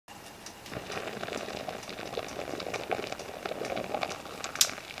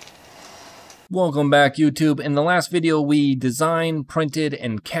Welcome back, YouTube. In the last video, we designed, printed,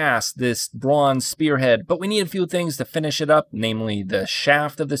 and cast this bronze spearhead, but we need a few things to finish it up, namely the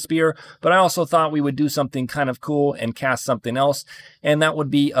shaft of the spear. But I also thought we would do something kind of cool and cast something else, and that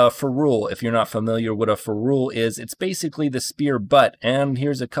would be a ferrule. If you're not familiar what a ferrule is, it's basically the spear butt, and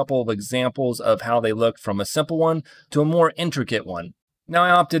here's a couple of examples of how they look from a simple one to a more intricate one. Now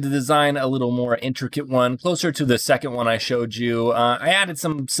I opted to design a little more intricate one, closer to the second one I showed you. I added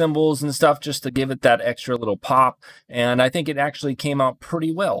some symbols and stuff just to give it that extra little pop, and I think it actually came out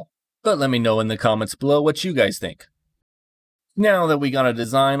pretty well. But let me know in the comments below what you guys think. Now that we got a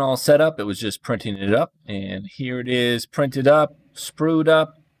design all set up, it was just printing it up, and here it is printed up, sprued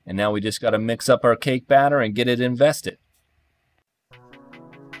up, and now we just got to mix up our cake batter and get it invested.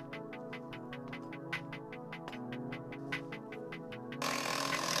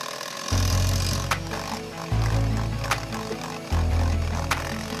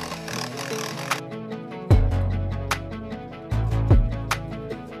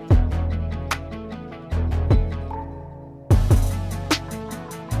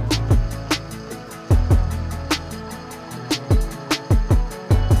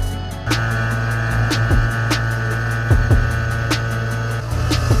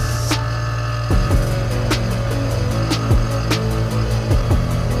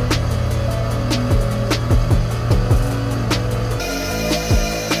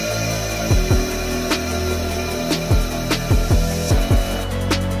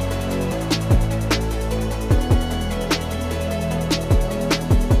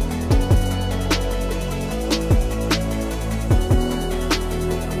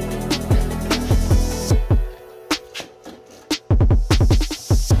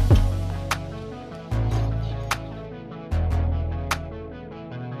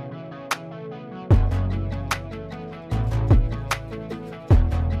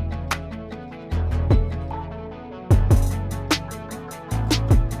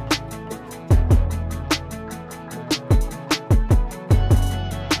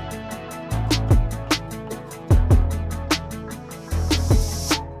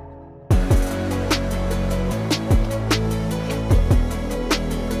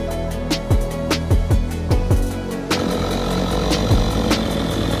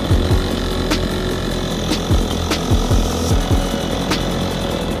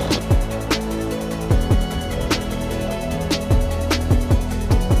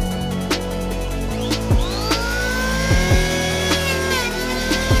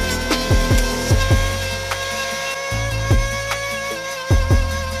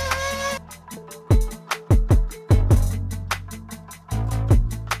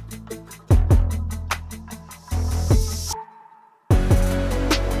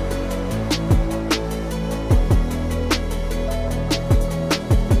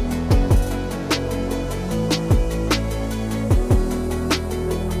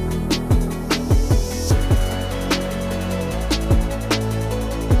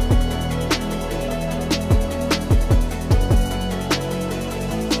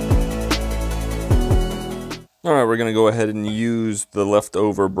 Alright, we're going to go ahead and use the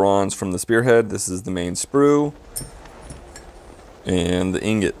leftover bronze from the spearhead. This is the main sprue and the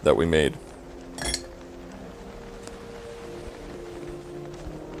ingot that we made.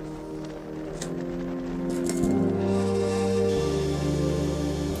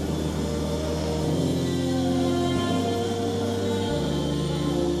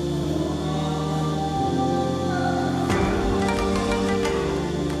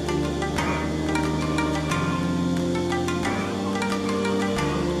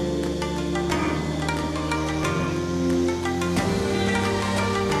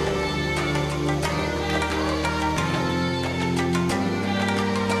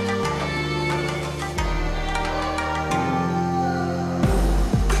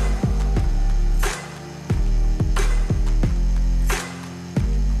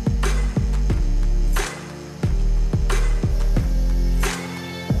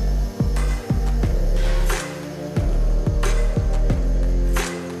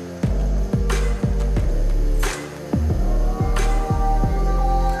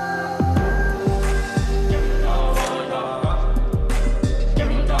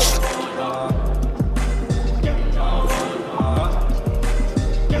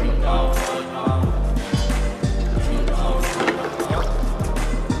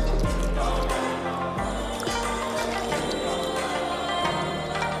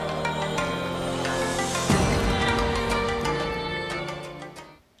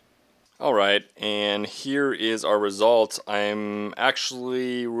 here is our results. I'm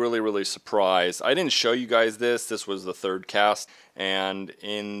actually really surprised. I didn't show you guys this. This was the third cast, and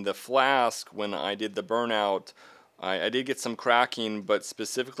in the flask when I did the burnout, I did get some cracking, but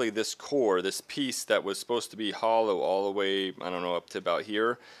specifically this core, this piece that was supposed to be hollow all the way, I don't know, up to about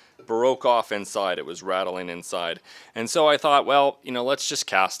here, broke off inside. It was rattling inside. And so I thought, well, you know, let's just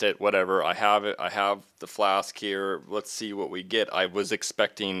cast it, whatever. I have it. I have the flask here. Let's see what we get. I was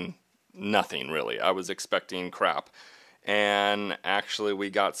expecting nothing, really. I was expecting crap. And actually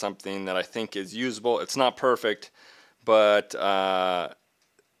we got something that I think is usable. It's not perfect, but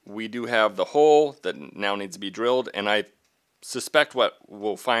we do have the hole that now needs to be drilled, and I suspect what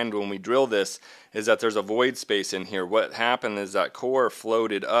we'll find when we drill this is that there's a void space in here. What happened is that core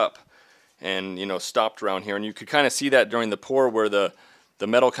floated up and, you know, stopped around here, and you could kind of see that during the pour where the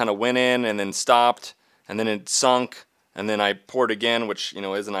metal kind of went in and then stopped, and then it sunk, and then I poured again, which, you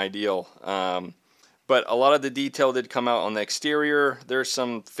know, isn't ideal. But a lot of the detail did come out on the exterior. There's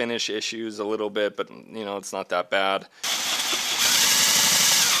some finish issues a little bit, but, you know, it's not that bad.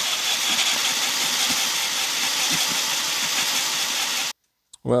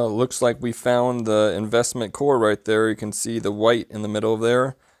 Well, it looks like we found the investment core right there. You can see the white in the middle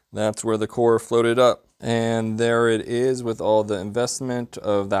there. That's where the core floated up. And there it is with all the investment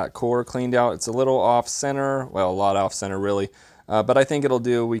of that core cleaned out. It's a little off center, well, a lot off center really. But I think it'll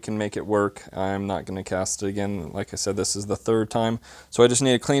do. We can make it work. I'm not going to cast it again. Like I said, this is the third time. So I just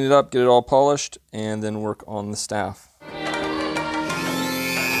need to clean it up, get it all polished, and then work on the staff.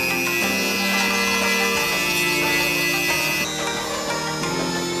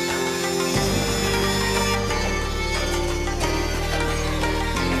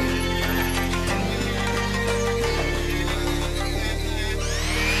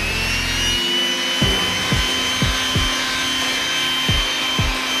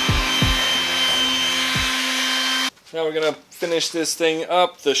 Now we're going to finish this thing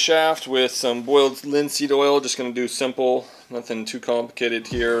up, the shaft, with some boiled linseed oil. Just going to do simple, nothing too complicated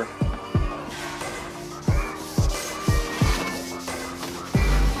here.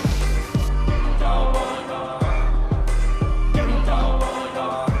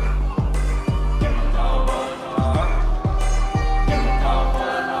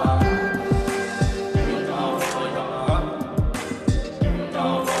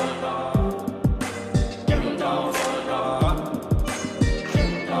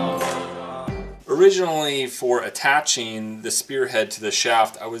 Originally, for attaching the spearhead to the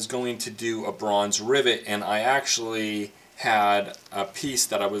shaft, I was going to do a bronze rivet, and I actually had a piece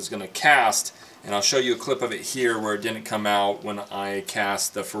that I was going to cast, and I'll show you a clip of it here where it didn't come out when I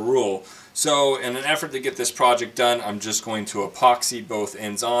cast the ferrule. So in an effort to get this project done, I'm just going to epoxy both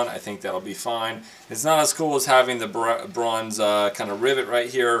ends on. I think that'll be fine. It's not as cool as having the bronze kind of rivet right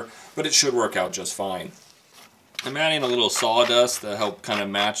here, but it should work out just fine. I'm adding a little sawdust to help kind of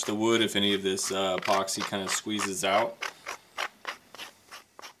match the wood if any of this epoxy kind of squeezes out.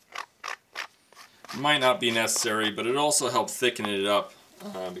 It might not be necessary, but it also helps thicken it up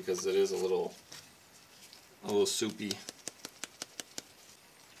because it is a little soupy.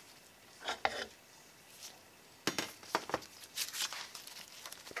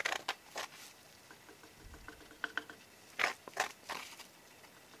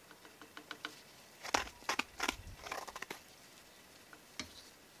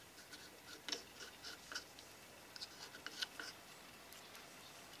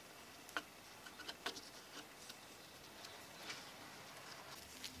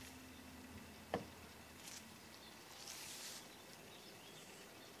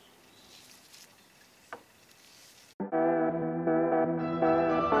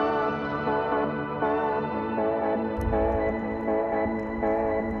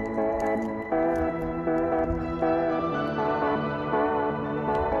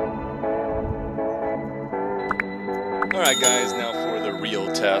 Alright guys, now for the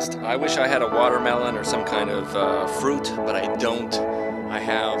real test. I wish I had a watermelon or some kind of fruit, but I don't. I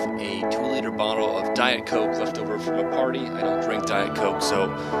have a 2-liter bottle of Diet Coke left over from a party. I don't drink Diet Coke,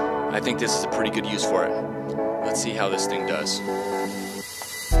 so I think this is a pretty good use for it. Let's see how this thing does.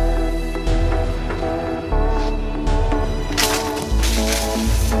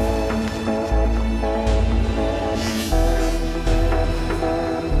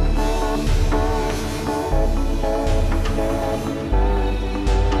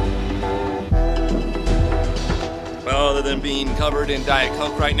 Other than being covered in Diet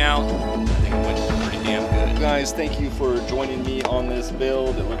Coke right now, I think it went pretty damn good. Guys, thank you for joining me on this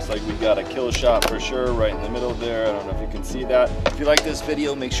build. It looks like we got a kill shot for sure right in the middle there. I don't know if you can see that. If you like this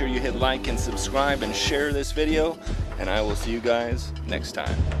video, make sure you hit like and subscribe and share this video, and I will see you guys next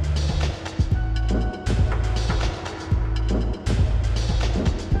time.